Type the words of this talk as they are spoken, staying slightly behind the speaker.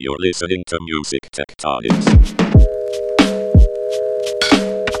You're listening to Music Tectonics.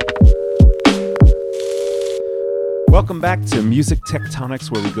 Welcome back to Music Tectonics,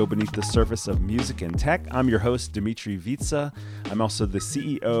 where we go beneath the surface of music and tech. I'm your host, Dmitri Vietze. I'm also the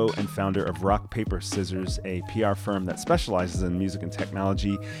CEO and founder of Rock, Paper, Scissors, a PR firm that specializes in music and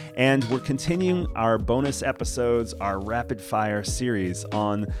technology. And we're continuing our bonus episodes, our rapid fire series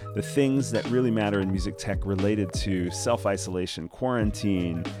on the things that really matter in music tech related to self-isolation,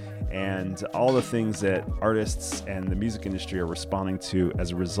 quarantine, and all the things that artists and the music industry are responding to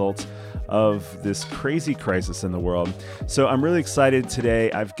as a result of this crazy crisis in the world. So I'm really excited today.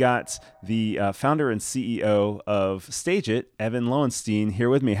 I've got the founder and CEO of Stageit, Evan Lowenstein, here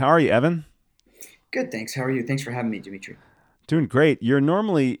with me. How are you, Evan? Good, thanks. How are you? Thanks for having me, Dmitri. Doing great. You're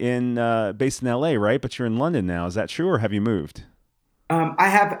normally based in LA, right? But you're in London now. Is that true, or have you moved?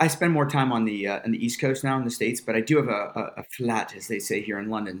 I spend more time on the East Coast now in the States, but I do have a flat, as they say here in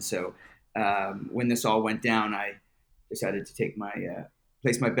London. So when this all went down, I decided to take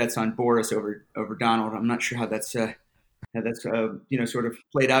place my bets on Boris over Donald. I'm not sure how that's sort of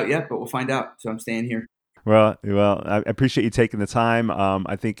played out yet, but we'll find out. So I'm staying here. Well, I appreciate you taking the time.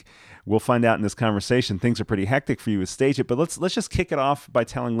 I think we'll find out in this conversation. Things are pretty hectic for you with Stageit, but let's just kick it off by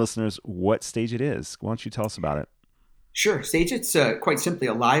telling listeners what Stageit is. Why don't you tell us about it? Sure. Stageit's quite simply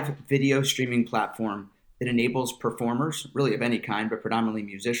a live video streaming platform that enables performers, really of any kind, but predominantly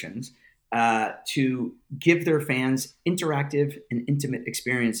musicians, to give their fans interactive and intimate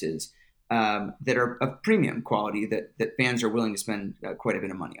experiences that are of premium quality that fans are willing to spend quite a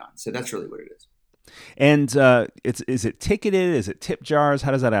bit of money on. So that's really what it is. And is it ticketed? Is it tip jars?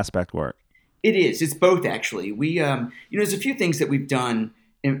 How does that aspect work? It is. It's both, actually. We, there's a few things that we've done.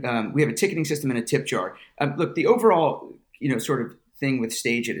 We have a ticketing system and a tip jar. Look, the overall, sort of thing with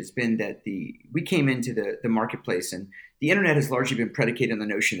Stageit has been that we came into the marketplace, and the internet has largely been predicated on the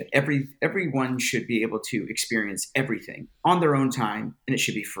notion that everyone should be able to experience everything on their own time, and it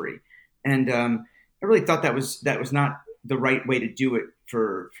should be free. And I really thought that was not the right way to do it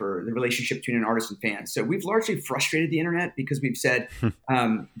for the relationship between an artist and fans. So we've largely frustrated the internet because we've said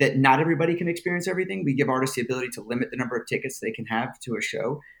that not everybody can experience everything. We give artists the ability to limit the number of tickets they can have to a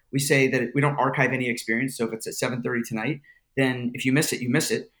show. We say that we don't archive any experience. So if it's at 7:30 tonight, then if you miss it, you miss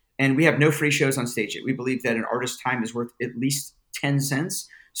it. And we have no free shows on Stageit. We believe that an artist's time is worth at least 10 cents.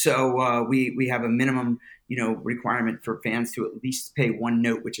 So we have a minimum, requirement for fans to at least pay one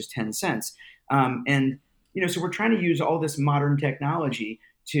note, which is 10 cents. So we're trying to use all this modern technology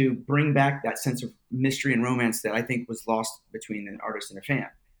to bring back that sense of mystery and romance that I think was lost between an artist and a fan.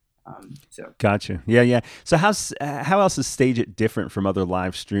 Gotcha. Yeah. So how else is Stageit different from other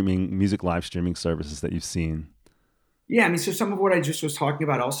music live streaming services that you've seen? Yeah, so some of what I just was talking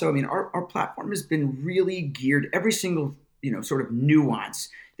about also, our platform has been really geared, every single, sort of nuance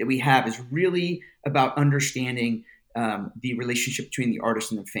that we have is really about understanding the relationship between the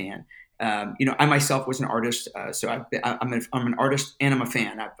artist and the fan. I myself was an artist, so I'm an artist and I'm a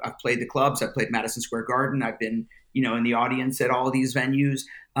fan. I've played the clubs, I've played Madison Square Garden, I've been, in the audience at all of these venues.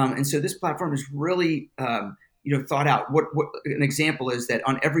 And so this platform is really, thought out. What an example is that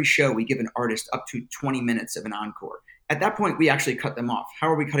on every show, we give an artist up to 20 minutes of an encore. At that point, we actually cut them off.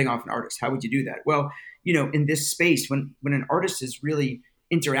 How are we cutting off an artist? How would you do that? Well, in this space, when an artist is really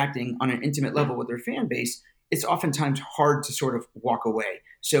interacting on an intimate level with their fan base, it's oftentimes hard to sort of walk away.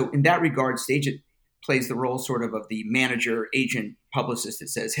 So in that regard, Stageit plays the role sort of the manager, agent, publicist that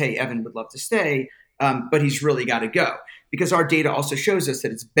says, hey, Evan would love to stay, but he's really got to go. Because our data also shows us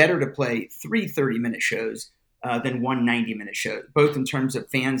that it's better to play 3 30-minute shows than 1 90-minute show, both in terms of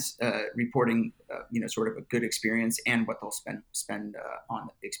fans reporting, sort of a good experience and what they'll spend on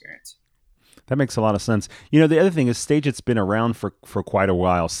the experience. That makes a lot of sense. The other thing is Stageit's been around for quite a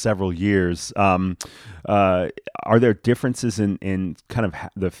while, several years. Are there differences in kind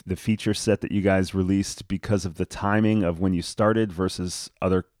of the feature set that you guys released because of the timing of when you started versus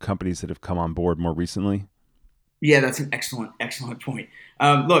other companies that have come on board more recently? Yeah, that's an excellent point.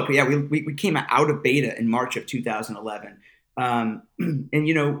 We came out of beta in March of 2011. And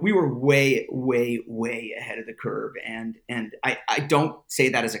we were way, way, way ahead of the curve. And I don't say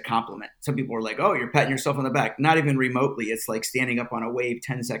that as a compliment. Some people are like, oh, you're patting yourself on the back. Not even remotely. It's like standing up on a wave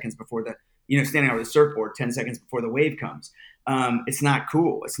 10 seconds before standing on the surfboard 10 seconds before the wave comes. It's not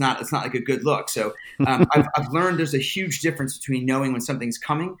cool. It's not like a good look. So I've learned there's a huge difference between knowing when something's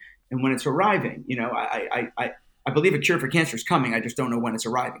coming and when it's arriving. I believe a cure for cancer is coming. I just don't know when it's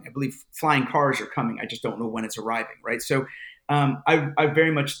arriving. I believe flying cars are coming. I just don't know when it's arriving, right? So I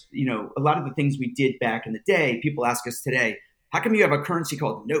very much, a lot of the things we did back in the day, people ask us today, how come you have a currency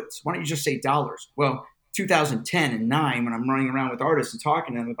called notes? Why don't you just say dollars? Well, 2010 and 9, when I'm running around with artists and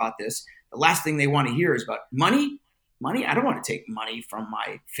talking to them about this, the last thing they want to hear is about money. Money? I don't want to take money from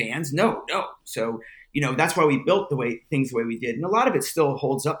my fans. No. So, that's why we built the way we did. And a lot of it still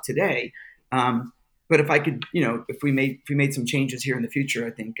holds up today. But if I could, if we made some changes here in the future,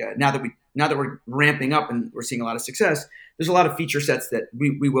 I think now that we're ramping up and we're seeing a lot of success, there's a lot of feature sets that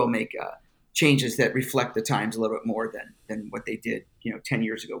we will make changes that reflect the times a little bit more than what they did, 10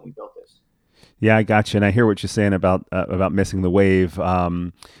 years ago when we built this. Yeah, I got you, and I hear what you're saying about missing the wave.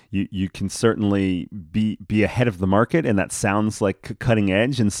 You can certainly be ahead of the market, and that sounds like cutting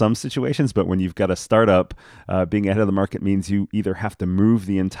edge in some situations. But when you've got a startup, being ahead of the market means you either have to move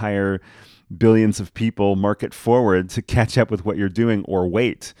the entire billions of people market forward to catch up with what you're doing, or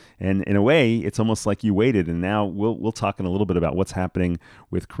wait. And in a way, it's almost like you waited. And now we'll talk in a little bit about what's happening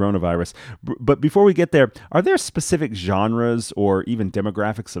with coronavirus. But before we get there, are there specific genres or even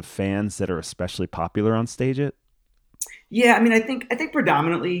demographics of fans that are especially popular on Stageit? Yeah, I mean, I think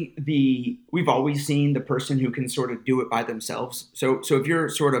predominantly we've always seen the person who can sort of do it by themselves. So if you're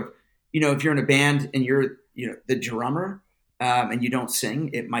sort of, if you're in a band and you're, the drummer, and you don't sing,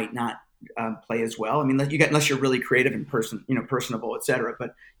 it might not play as well. I mean, unless you're really creative and personable, et cetera.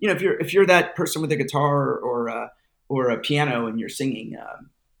 But if you're that person with a guitar or a piano and you're singing,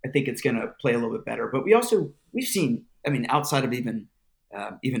 I think it's going to play a little bit better. But we've seen, I mean, outside of even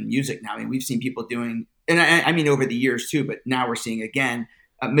music now, I mean, we've seen people doing, and I mean over the years too. But now we're seeing again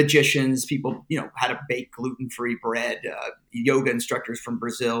magicians, people how to bake gluten-free bread, yoga instructors from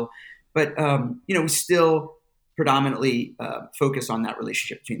Brazil. But we still predominantly focus on that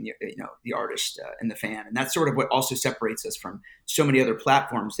relationship between the artist and the fan, and that's sort of what also separates us from so many other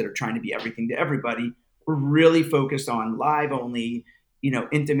platforms that are trying to be everything to everybody. We're really focused on live only,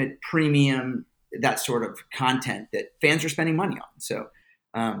 intimate, premium, that sort of content that fans are spending money on. So,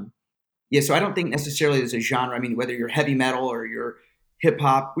 so I don't think necessarily there's a genre. I mean, whether you're heavy metal or you're hip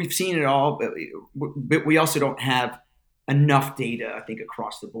hop, we've seen it all, but we also don't have enough data, I think,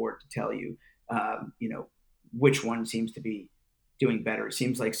 across the board to tell you, which one seems to be doing better. It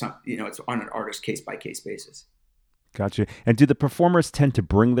seems like it's on an artist case by case basis. Gotcha. And do the performers tend to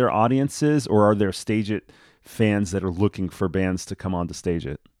bring their audiences, or are there Stageit fans that are looking for bands to come on to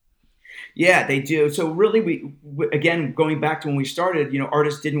Stageit? Yeah, they do. So really, we again, going back to when we started,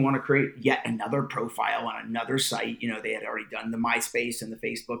 artists didn't want to create yet another profile on another site. They had already done the MySpace and the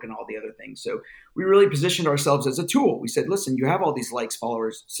Facebook and all the other things. So we really positioned ourselves as a tool. We said, listen, you have all these likes,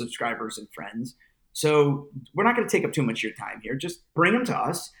 followers, subscribers, and friends. So we're not going to take up too much of your time here. Just bring them to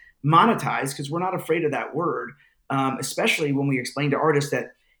us, monetize, because we're not afraid of that word, especially when we explain to artists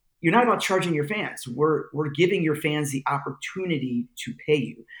that you're not about charging your fans. We're giving your fans the opportunity to pay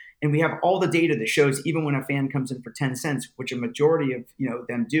you. And we have all the data that shows even when a fan comes in for 10 cents, which a majority of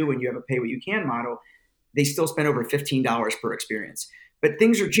them do when you have a pay what you can model, they still spend over $15 per experience. But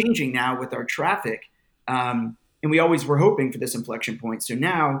things are changing now with our traffic. And we always were hoping for this inflection point. So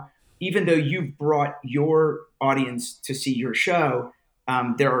now, even though you've brought your audience to see your show,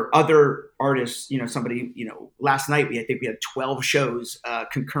 there are other artists, last night I think we had 12 shows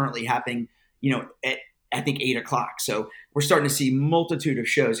concurrently happening, at I think 8:00. So we're starting to see multitude of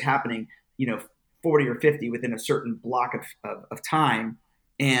shows happening, 40 or 50 within a certain block of time.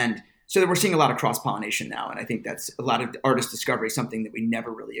 And so that we're seeing a lot of cross-pollination now. And I think that's a lot of artist discovery, something that we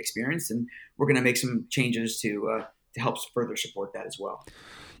never really experienced. And we're going to make some changes to help further support that as well.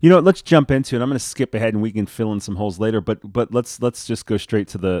 Let's jump into it. I'm going to skip ahead and we can fill in some holes later, but let's just go straight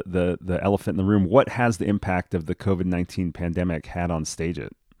to the elephant in the room. What has the impact of the COVID-19 pandemic had on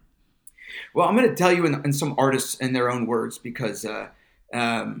Stageit? Well, I'm going to tell you in some artists in their own words, because I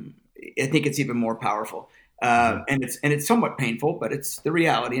think it's even more powerful. And it's somewhat painful, but it's the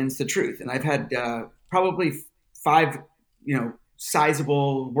reality and it's the truth. And I've had probably 5,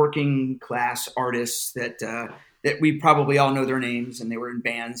 sizable working class artists that we probably all know their names, and they were in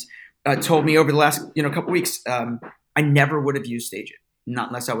bands, told me over the last couple weeks, I never would have used Stageit, not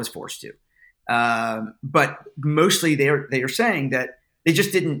unless I was forced to. But mostly they are saying that they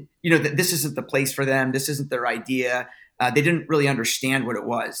just didn't, that this isn't the place for them. This isn't their idea. They didn't really understand what it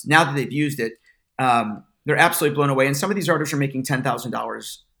was. Now that they've used it, they're absolutely blown away. And some of these artists are making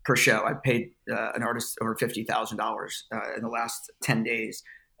 $10,000 per show. I paid an artist over $50,000 in the last 10 days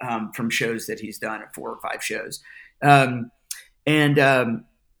from shows that he's done at 4 or 5 shows. And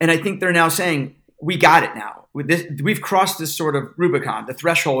I think they're now saying, we got it now. We've crossed this sort of Rubicon, the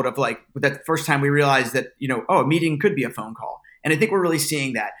threshold of like that first time we realized that, a meeting could be a phone call. And I think we're really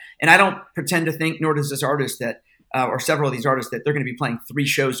seeing that. And I don't pretend to think, nor does this artist that, or several of these artists, that they're going to be playing 3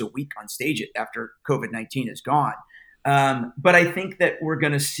 shows a week on Stageit after COVID-19 is gone. But I think that we're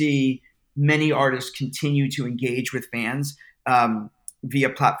going to see many artists continue to engage with fans via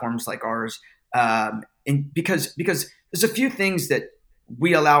platforms like ours, and because there's a few things that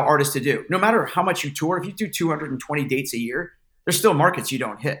we allow artists to do. No matter how much you tour, if you do 220 dates a year, there's still markets you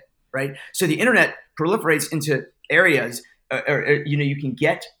don't hit, right? So the internet proliferates into areas. You can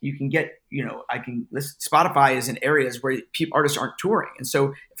get, Spotify is in areas where artists aren't touring. And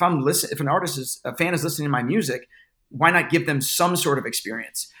so if a fan is listening to my music, why not give them some sort of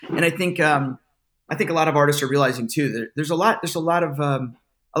experience? And I think a lot of artists are realizing too that there's a lot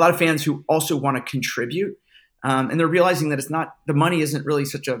of fans who also want to contribute. And they're realizing that the money isn't really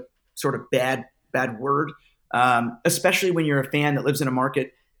such a sort of bad word, especially when you're a fan that lives in a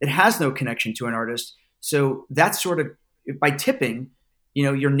market that has no connection to an artist. So that's sort of, by tipping,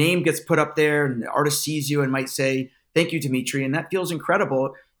 your name gets put up there and the artist sees you and might say, thank you, Dmitri. And that feels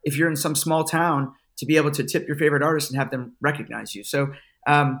incredible if you're in some small town to be able to tip your favorite artist and have them recognize you. So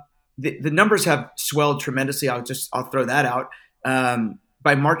the numbers have swelled tremendously. I'll throw that out.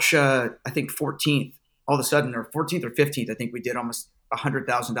 By March, I think 14th, all of a sudden, or 14th or 15th, I think we did almost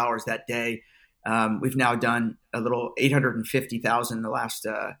 $100,000 that day. We've now done a little 850,000 the last,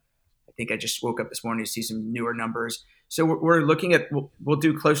 I think I just woke up this morning to see some newer numbers. So we're looking at, we'll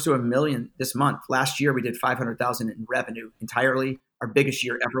do close to $1 million this month. Last year, we did 500,000 in revenue entirely. Our biggest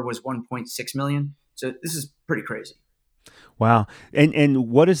year ever was 1.6 million. So this is pretty crazy. Wow. And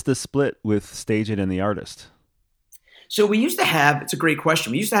what is the split with Stageit and the artist? So we used to have, it's a great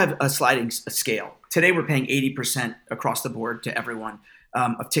question. We used to have a sliding scale. Today we're paying 80% across the board to everyone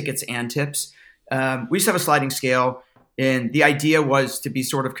of tickets and tips. We used to have a sliding scale, and the idea was to be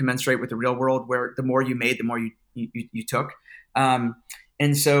sort of commensurate with the real world, where the more you made, the more you took.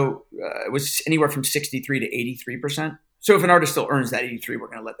 And so it was anywhere from 63 to 83%. So if an artist still earns that 83, we're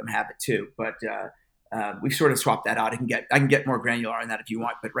going to let them have it too. But we've sort of swapped that out. I can get more granular on that if you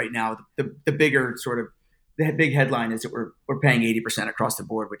want. But right now, the bigger sort of, the big headline is that we're paying 80% across the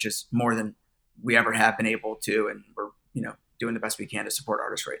board, which is more than we ever have been able to. And we're, doing the best we can to support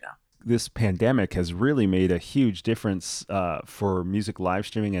artists right now. This pandemic has really made a huge difference for music live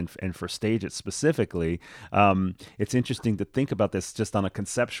streaming and for Stageit specifically. It's interesting to think about this just on a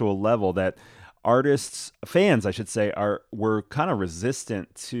conceptual level, that fans, I should say, were kind of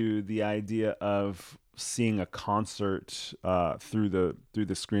resistant to the idea of seeing a concert through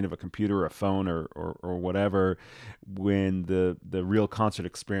the screen of a computer or a phone or whatever, when the real concert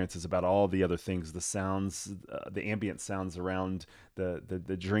experience is about all the other things, the sounds, the ambient sounds around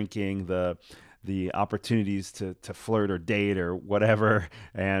the drinking, the opportunities to flirt or date or whatever,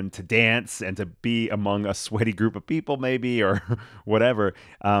 and to dance and to be among a sweaty group of people maybe, or whatever.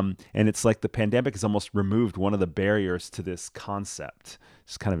 And it's like the pandemic has almost removed one of the barriers to this concept.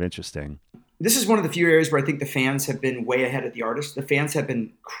 It's kind of interesting. This is one of the few areas where I think the fans have been way ahead of the artists. The fans have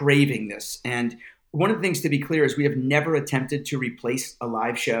been craving this. And one of the things to be clear is we have never attempted to replace a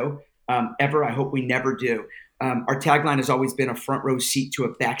live show, ever. I hope we never do. Our tagline has always been a front row seat to a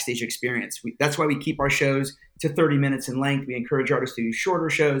backstage experience. That's why we keep our shows to 30 minutes in length. We encourage artists to do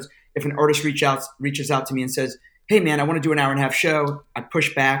shorter shows. If an artist reaches out to me and says, hey man, I want to do an hour and a half show, I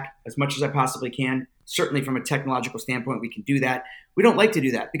push back as much as I possibly can. Certainly from a technological standpoint, we can do that. We don't like to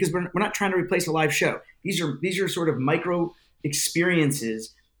do that because we're not trying to replace a live show. These are sort of micro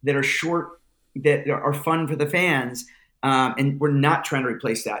experiences that are short, that are fun for the fans, and we're not trying to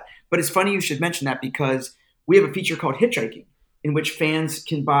replace that. But it's funny you should mention that, because we have a feature called hitchhiking, in which fans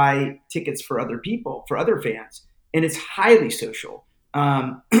can buy tickets for other people, for other fans, and it's highly social.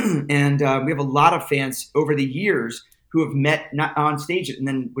 And we have a lot of fans over the years who have met not on stage and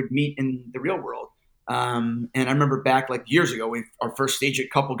then would meet in the real world. And I remember back like years ago, our first Stageit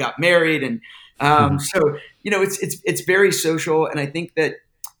couple got married, and so it's very social. And I think that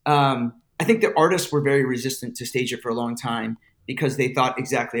the artists were very resistant to Stageit for a long time, because they thought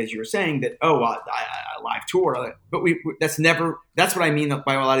exactly as you were saying that, a live tour. But that's what I mean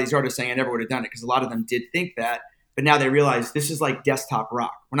by a lot of these artists saying I never would have done it, because a lot of them did think that, but now they realize this is like desktop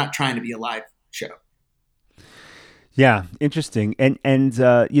rock. We're not trying to be a live show. Yeah, interesting. And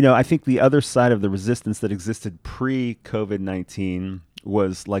I think the other side of the resistance that existed pre-COVID-19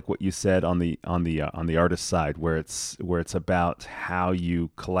 was like what you said on the artist side, where it's about how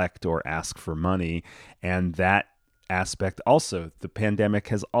you collect or ask for money, and that aspect also, the pandemic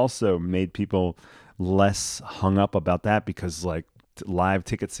has also made people less hung up about that, because like live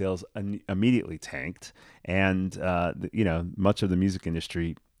ticket sales immediately tanked, and much of the music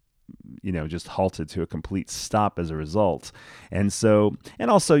industry just halted to a complete stop as a result. And so, and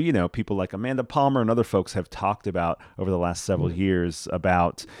also, people like Amanda Palmer and other folks have talked about over the last several years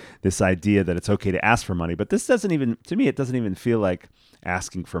about this idea that it's okay to ask for money. But this doesn't even, to me, it doesn't even feel like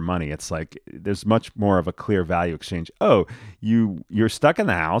asking for money. It's like there's much more of a clear value exchange. Oh, you're stuck in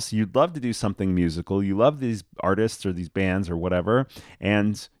the house. You'd love to do something musical. You love these artists or these bands or whatever,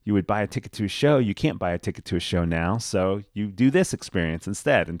 and you would buy a ticket to a show. You can't buy a ticket to a show now, so you do this experience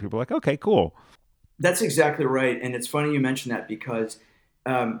instead. And people are like, okay, cool. That's exactly right. And it's funny you mention that because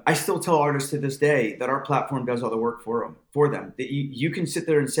I still tell artists to this day that our platform does all the work for them. That you can sit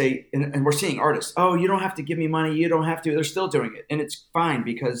there and say, and we're seeing artists, oh, you don't have to give me money. You don't have to. They're still doing it. And it's fine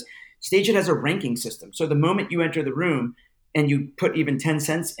because Stageit has a ranking system. So the moment you enter the room and you put even 10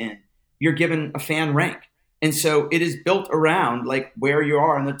 cents in, you're given a fan rank. And so it is built around like where you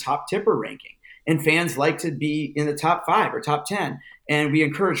are in the top tipper ranking. And fans like to be in the top 5 or top 10. And we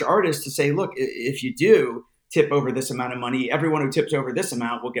encourage artists to say, look, if you do tip over this amount of money, everyone who tips over this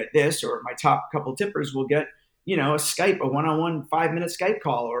amount will get this, or my top couple tippers will get, a Skype, a one-on-one 5-minute Skype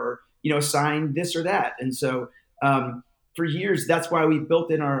call, or, sign this or that. And so for years, that's why we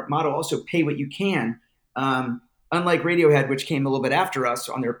built in our model also pay what you can. Unlike Radiohead, which came a little bit after us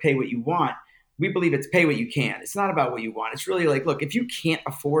on their pay what you want, we believe it's pay what you can. It's not about what you want. It's really like, look, if you can't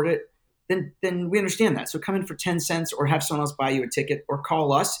afford it, then we understand that. So come in for 10 cents or have someone else buy you a ticket or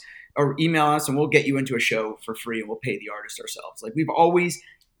call us or email us and we'll get you into a show for free and we'll pay the artist ourselves. Like we've always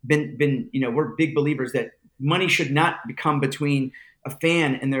been, we're big believers that money should not become between a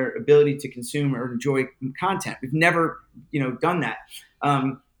fan and their ability to consume or enjoy content. We've never, done that.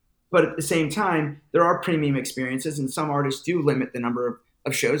 But at the same time, there are premium experiences and some artists do limit the number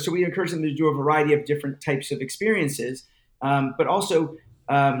of shows. So we encourage them to do a variety of different types of experiences. But also,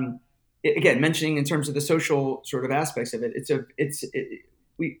 again, mentioning in terms of the social sort of aspects of it,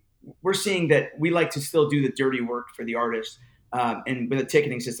 we're seeing that we like to still do the dirty work for the artist, and with a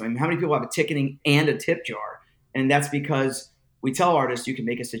ticketing system. I mean, how many people have a ticketing and a tip jar? And that's because we tell artists you can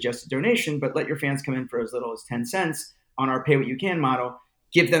make a suggested donation, but let your fans come in for as little as 10 cents on our pay what you can model.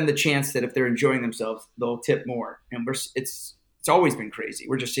 Give them the chance that if they're enjoying themselves, they'll tip more. And it's always been crazy.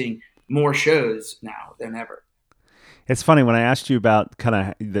 We're just seeing more shows now than ever. It's funny, when I asked you about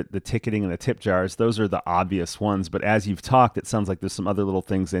kind of the ticketing and the tip jars, those are the obvious ones. But as you've talked, it sounds like there's some other little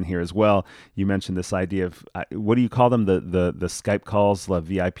things in here as well. You mentioned this idea of, what do you call them? The Skype calls, the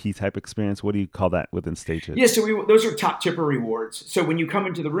VIP type experience. What do you call that within Stageit? Yeah, so those are top tipper rewards. So when you come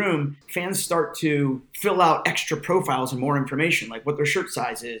into the room, fans start to fill out extra profiles and more information, like what their shirt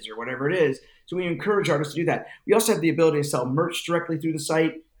size is or whatever it is. So we encourage artists to do that. We also have the ability to sell merch directly through the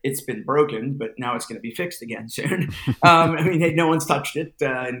site. It's been broken, but now it's going to be fixed again soon. No one's touched it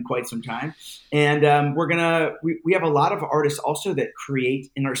in quite some time. And we have a lot of artists also that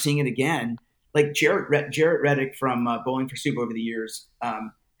create and are seeing it again. Like Jarrett Reddick from Bowling for Soup over the years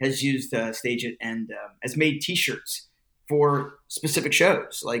has used Stageit and has made T-shirts for specific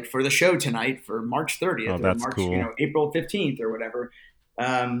shows, like for the show tonight for March 30th or March, cool. April 15th or whatever.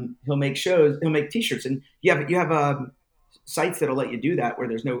 He'll make T-shirts, and you have sites that'll let you do that where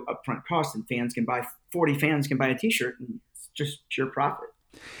there's no upfront cost and 40 fans can buy a T-shirt and it's just pure profit.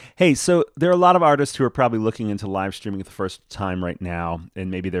 Hey, so there are a lot of artists who are probably looking into live streaming for the first time right now, and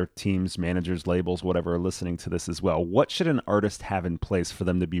maybe their teams, managers, labels, whatever, are listening to this as well. What should an artist have in place for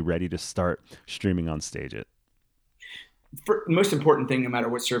them to be ready to start streaming on Stageit? The most important thing, no matter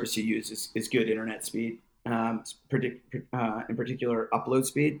what service you use, is good internet speed, in particular upload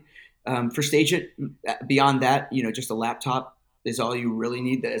speed. For Stageit, beyond that, just a laptop is all you really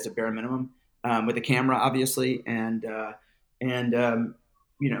need as a bare minimum, with a camera, obviously, and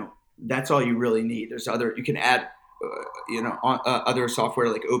that's all you really need. You can add, other software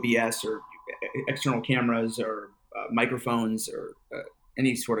like OBS or external cameras or microphones or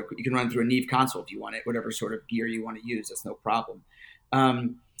any sort of. You can run through a Neve console if you want it, whatever sort of gear you want to use. That's no problem.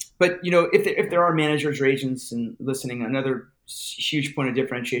 But if there are managers or agents and listening, another huge point of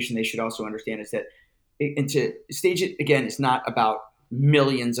differentiation they should also understand is that Stageit, again, is not about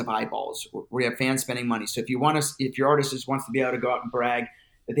millions of eyeballs. We have fans spending money. So if your artist wants to be able to go out and brag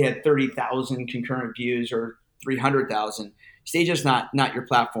that they had 30,000 concurrent views or 300,000, Stageit's not your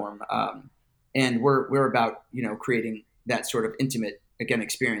platform. And we're about creating that sort of intimate, again,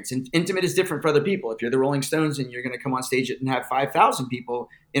 experience. And intimate is different for other people. If you're the Rolling Stones and you're going to come on Stageit and have 5,000 people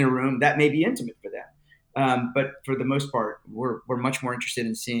in a room, that may be intimate for them. But for the most part, we're much more interested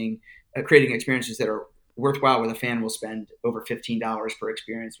in creating experiences that are worthwhile, where the fan will spend over $15 per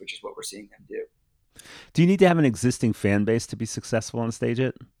experience, which is what we're seeing them do. Do you need to have an existing fan base to be successful on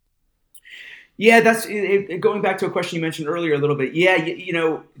Stageit? Yeah, that's going back to a question you mentioned earlier a little bit. Yeah,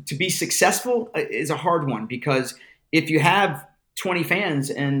 to be successful is a hard one, because if you have 20 fans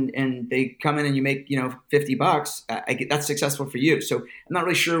and they come in and you make $50, that's successful for you. So I'm not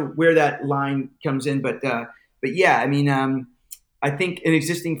really sure where that line comes in, but yeah, I mean, I think an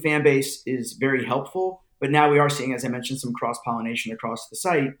existing fan base is very helpful. But now we are seeing, as I mentioned, some cross pollination across the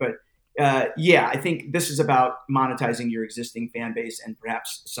site. But yeah, I think this is about monetizing your existing fan base and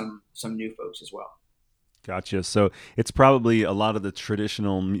perhaps some new folks as well. Gotcha. So it's probably a lot of the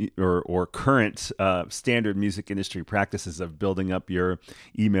traditional or current standard music industry practices of building up your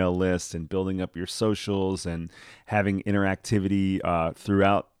email list and building up your socials and having interactivity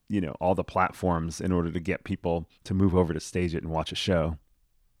throughout all the platforms in order to get people to move over to Stageit and watch a show.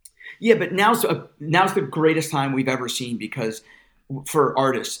 Yeah, but now's the greatest time we've ever seen, because for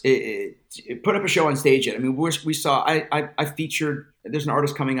artists, put up a show on Stageit. I mean, we saw. I featured. There's an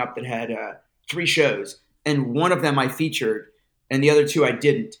artist coming up that had 3 shows, and one of them I featured, and the other 2 I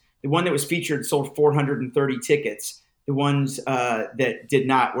didn't. The one that was featured sold 430 tickets. The ones that did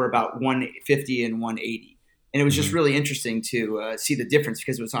not were about 150 and 180. And it was just really interesting to see the difference,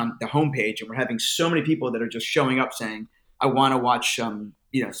 because it was on the homepage, and we're having so many people that are just showing up saying, "I want to watch some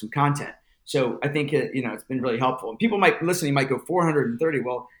content." So I think it's been really helpful. And people might go 430.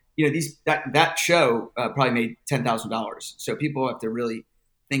 Well, that show probably made $10,000. So people have to really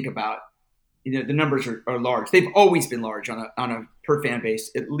think about the numbers are large. They've always been large on a per fan base,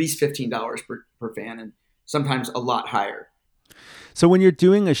 at least $15 per fan, and sometimes a lot higher. So when you're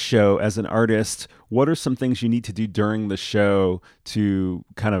doing a show as an artist, what are some things you need to do during the show to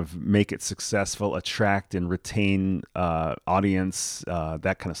kind of make it successful, attract and retain audience,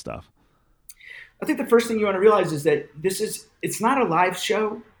 that kind of stuff? I think the first thing you want to realize is that it's not a live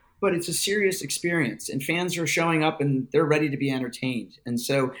show, but it's a serious experience, and fans are showing up and they're ready to be entertained. And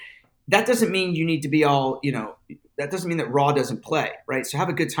so that doesn't mean you need to be all, that doesn't mean that raw doesn't play, right? So have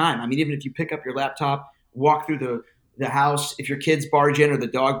a good time. I mean, even if you pick up your laptop, walk through the house, if your kids barge in or the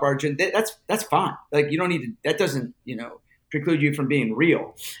dog barge in, that's fine. Like, you don't need to, that doesn't, preclude you from being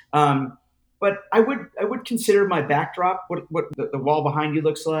real. But I would consider my backdrop, what the wall behind you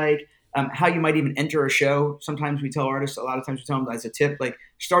looks like, how you might even enter a show. Sometimes we tell artists, a lot of times we tell them as a tip, like,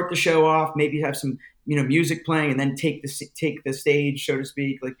 start the show off, maybe have some, music playing, and then take the stage, so to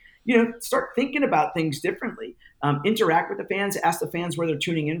speak. Like, start thinking about things differently. Interact with the fans, ask the fans where they're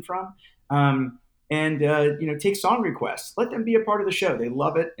tuning in from. And take song requests. Let them be a part of the show. They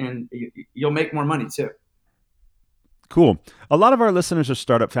love it, and you'll make more money too. Cool. A lot of our listeners are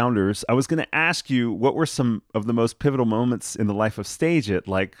startup founders. I was going to ask you, what were some of the most pivotal moments in the life of Stageit,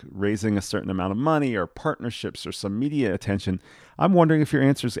 like raising a certain amount of money or partnerships or some media attention? I'm wondering if your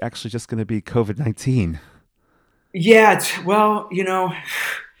answer is actually just going to be COVID-19. Yeah,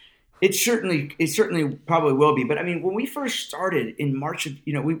 it certainly probably will be. But I mean, when we first started in March of,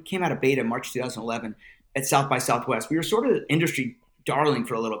 we came out of beta in March 2011 at South by Southwest. We were sort of an industry darling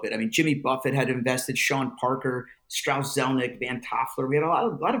for a little bit. I mean, Jimmy Buffett had invested, Sean Parker, Strauss Zelnick, Van Toffler. We had a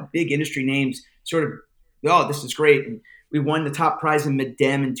lot of big industry names sort of, oh, this is great. And we won the top prize in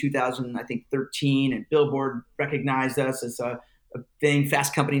Mid-Dem in 2013, and Billboard recognized us as a thing.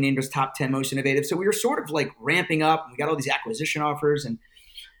 Fast Company named us top 10 most innovative. So we were sort of like ramping up, and we got all these acquisition offers. And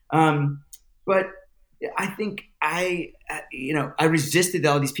but I think I resisted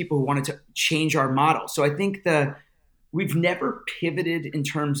all these people who wanted to change our model. So I think we've never pivoted in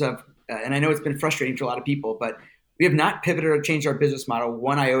terms of, and I know it's been frustrating for a lot of people, but we have not pivoted or changed our business model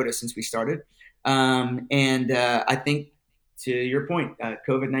one iota since we started. And I think, to your point,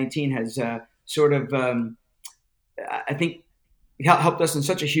 COVID-19 has sort of, I think, helped us in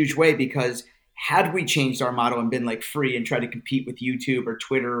such a huge way, because had we changed our model and been like free and tried to compete with YouTube or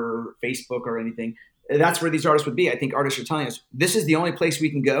Twitter or Facebook or anything, that's where these artists would be. I think artists are telling us this is the only place we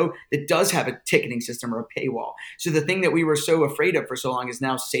can go that does have a ticketing system or a paywall. So the thing that we were so afraid of for so long is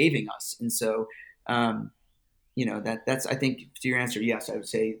now saving us. And so, that's, I think, to your answer, yes, I would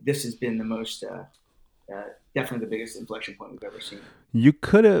say this has been the most, definitely the biggest inflection point we've ever seen. You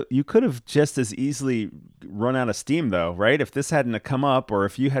could have just as easily run out of steam, though, right? If this hadn't come up, or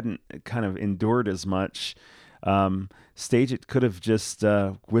if you hadn't kind of endured as much, Stageit could have just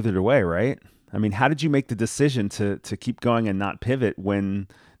withered away, right? I mean, how did you make the decision to keep going and not pivot when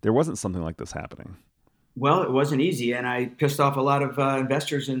there wasn't something like this happening? Well, it wasn't easy, and I pissed off a lot of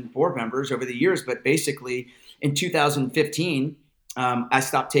investors and board members over the years. But basically, in 2015, I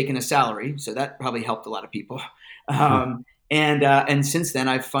stopped taking a salary, so that probably helped a lot of people. And since then,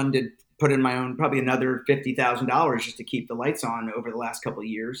 I've put in my own, probably another $50,000 just to keep the lights on over the last couple of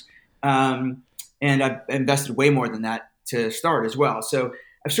years. And I've invested way more than that to start as well. So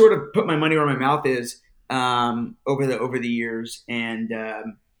I've sort of put my money where my mouth is over the years, and I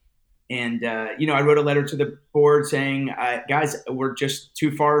wrote a letter to the board saying, guys, we're just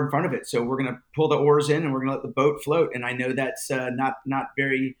too far in front of it, so we're going to pull the oars in and we're going to let the boat float. And I know that's not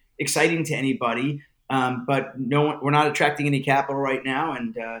very exciting to anybody, but we're not attracting any capital right now,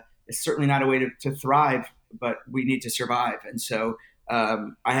 and it's certainly not a way to thrive. But we need to survive, and so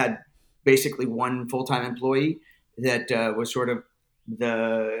I had basically one full-time employee that was sort of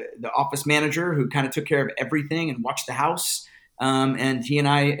the office manager who kind of took care of everything and watched the house. And he and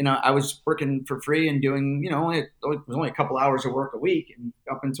I was working for free and doing, it was only a couple hours of work a week, and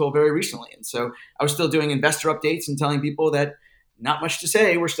up until very recently. And so I was still doing investor updates and telling people that not much to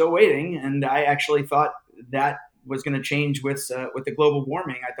say, we're still waiting. And I actually thought that was going to change with the global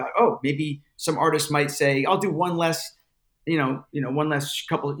warming. I thought, maybe some artists might say, I'll do one less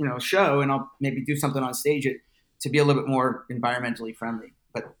couple, show, and I'll maybe do something on Stageit to be a little bit more environmentally friendly.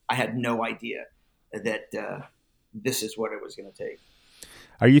 But I had no idea that this is what it was going to take.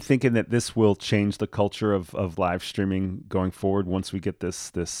 Are you thinking that this will change the culture of live streaming going forward once we get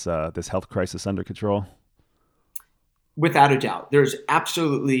this health crisis under control? Without a doubt, there's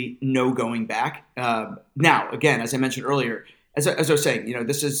absolutely no going back. Now, again, as I mentioned earlier, as I was saying,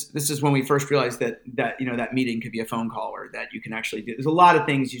 this is when we first realized that meeting could be a phone call, or that you can actually do. There's a lot of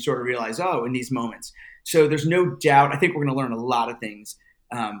things you sort of realize, in these moments. So there's no doubt. I think we're going to learn a lot of things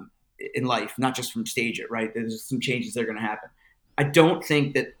in life, not just from Stageit, right? There's some changes that are going to happen. I don't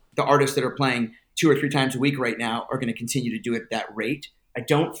think that the artists that are playing 2 or 3 times a week right now are going to continue to do it at that rate. I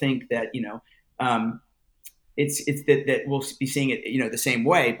don't think that it's that we'll be seeing it the same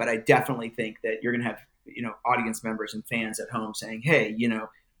way, but I definitely think that you're going to have audience members and fans at home saying, hey, you're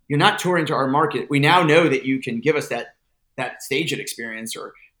not touring to our market. We now know that you can give us that Stageit experience,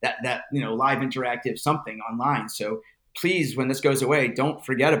 or that live interactive something online. So please, when this goes away, don't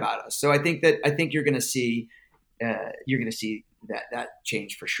forget about us. So I think you're going to see that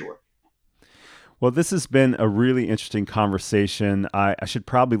change for sure. Well, this has been a really interesting conversation. I should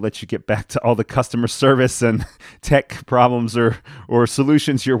probably let you get back to all the customer service and tech problems or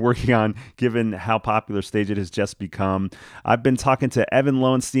solutions you're working on, given how popular Stageit has just become. I've been talking to Evan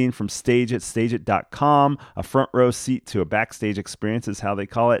Lowenstein from Stageit, Stageit.com, a front row seat to a backstage experience is how they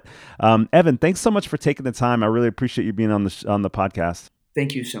call it. Evan, thanks so much for taking the time. I really appreciate you being on the podcast.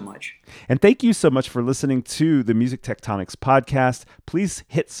 Thank you so much. And thank you so much for listening to the Music Tectonics podcast. Please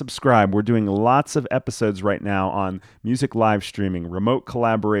hit subscribe. We're doing lots of episodes right now on music live streaming, remote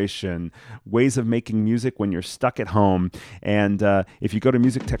collaboration, ways of making music when you're stuck at home. And if you go to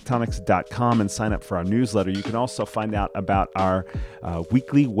musictectonics.com and sign up for our newsletter, you can also find out about our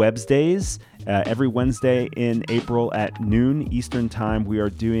weekly Wednesdays. Every Wednesday in April at noon Eastern Time, we are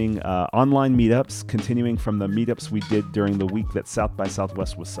doing online meetups, continuing from the meetups we did during the week that South by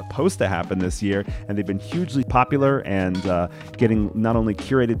Southwest was supposed to happen this year. And they've been hugely popular and getting not only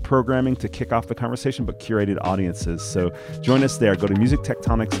curated programming to kick off the conversation, but curated audiences. So join us there. Go to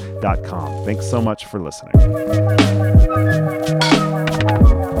musictectonics.com. Thanks so much for listening.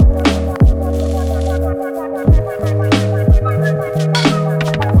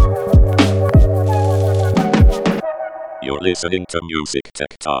 You're listening to Music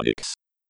Tectonics.